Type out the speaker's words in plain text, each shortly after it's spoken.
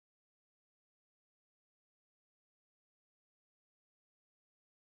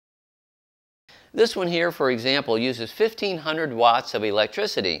This one here, for example, uses 1,500 watts of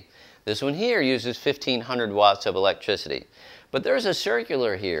electricity. This one here uses 1,500 watts of electricity. But there's a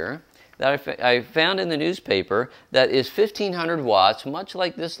circular here that I found in the newspaper that is 1,500 watts, much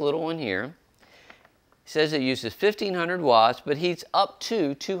like this little one here. It says it uses 1,500 watts, but heats up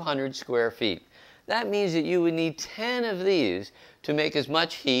to 200 square feet. That means that you would need 10 of these to make as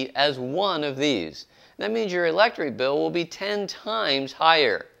much heat as one of these. That means your electric bill will be 10 times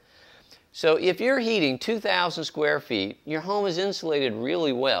higher. So if you're heating 2,000 square feet, your home is insulated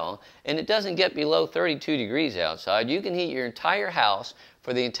really well, and it doesn't get below 32 degrees outside, you can heat your entire house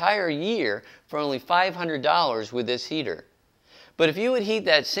for the entire year for only $500 with this heater. But if you would heat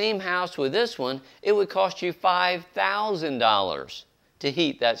that same house with this one, it would cost you $5,000 to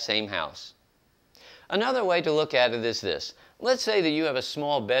heat that same house. Another way to look at it is this. Let's say that you have a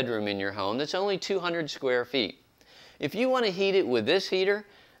small bedroom in your home that's only 200 square feet. If you want to heat it with this heater,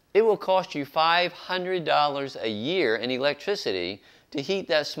 it will cost you $500 a year in electricity to heat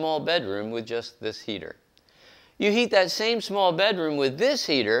that small bedroom with just this heater. You heat that same small bedroom with this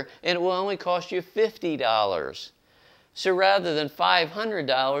heater and it will only cost you $50. So rather than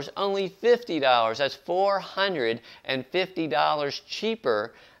 $500, only $50. That's $450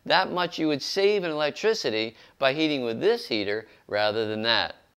 cheaper. That much you would save in electricity by heating with this heater rather than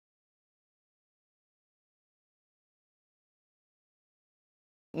that.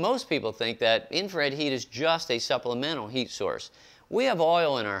 Most people think that infrared heat is just a supplemental heat source. We have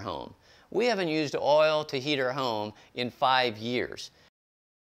oil in our home. We haven't used oil to heat our home in 5 years.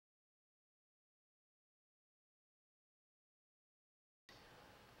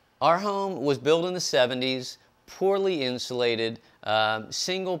 Our home was built in the 70s, poorly insulated,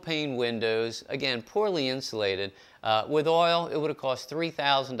 single pane windows, again, poorly insulated. With oil, it would have cost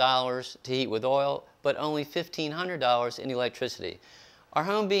 $3,000 to heat with oil, but only $1,500 in electricity. Our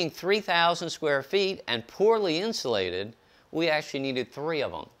home being 3,000 square feet and poorly insulated, we actually needed 3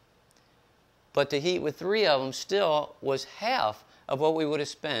 of them. But to heat with 3 of them still was half of what we would have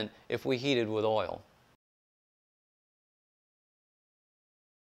spent if we heated with oil.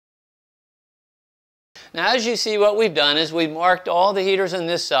 Now, as you see, what we've done is we've marked all the heaters on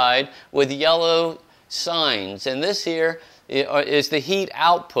this side with yellow signs, and this here is the heat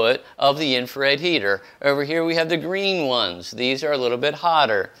output of the infrared heater. Over here we have the green ones. These are a little bit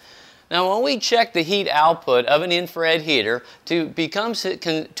hotter. Now, when we check the heat output of an infrared heater to be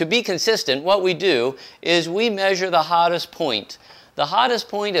consistent, what we do is we measure the hottest point. The hottest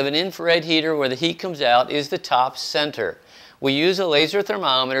point of an infrared heater where the heat comes out is the top center. We use a laser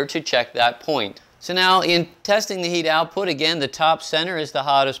thermometer to check that point. So now in testing the heat output, again, the top center is the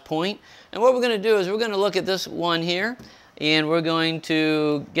hottest point. And what we're going to do is we're going to look at this one here, and we're going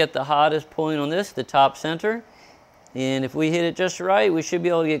to get the hottest point on this, the top center. And if we hit it just right, we should be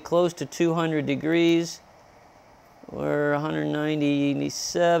able to get close to 200 degrees. We're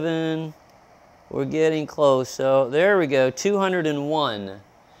 197. We're getting close. So there we go, 201.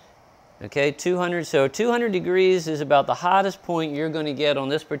 Okay, 200. So 200 degrees is about the hottest point you're going to get on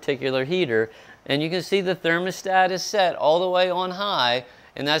this particular heater. And you can see the thermostat is set all the way on high,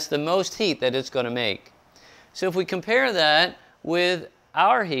 and that's the most heat that it's going to make. So if we compare that with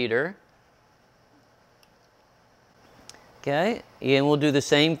our heater, okay, and we'll do the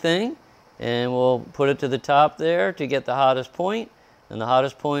same thing, and we'll put it to the top there to get the hottest point. And the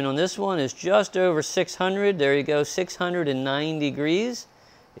hottest point on this one is just over 600. There you go, 609 degrees.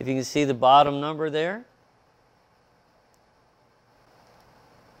 If you can see the bottom number there.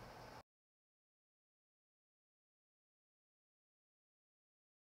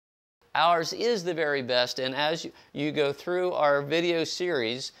 Ours is the very best, and as you go through our video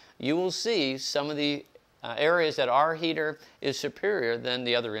series, you will see some of the areas that our heater is superior than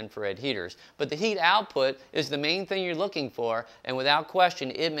the other infrared heaters. But the heat output is the main thing you're looking for, and without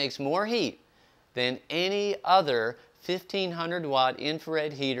question, it makes more heat than any other 1,500 watt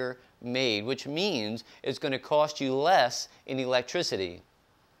infrared heater made, which means it's going to cost you less in electricity.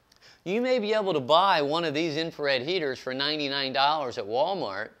 You may be able to buy one of these infrared heaters for $99 at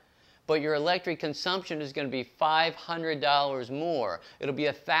Walmart, but your electric consumption is going to be $500 more. It'll be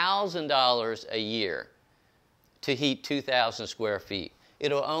 $1,000 a year to heat 2,000 square feet.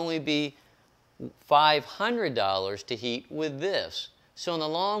 It'll only be $500 to heat with this. So in the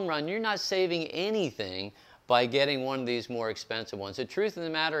long run, you're not saving anything by getting one of these more expensive ones. The truth of the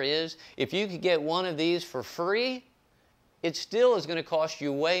matter is, if you could get one of these for free, it still is going to cost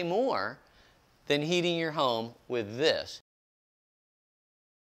you way more than heating your home with this.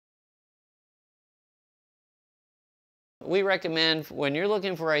 We recommend when you're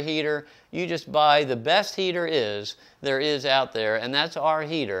looking for a heater, you just buy the best heater there is out there, and that's our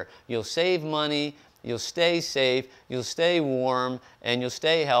heater. You'll save money, you'll stay safe, you'll stay warm, and you'll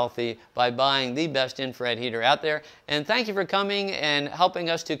stay healthy by buying the best infrared heater out there. And thank you for coming and helping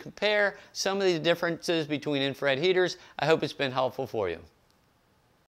us to compare some of the differences between infrared heaters. I hope it's been helpful for you.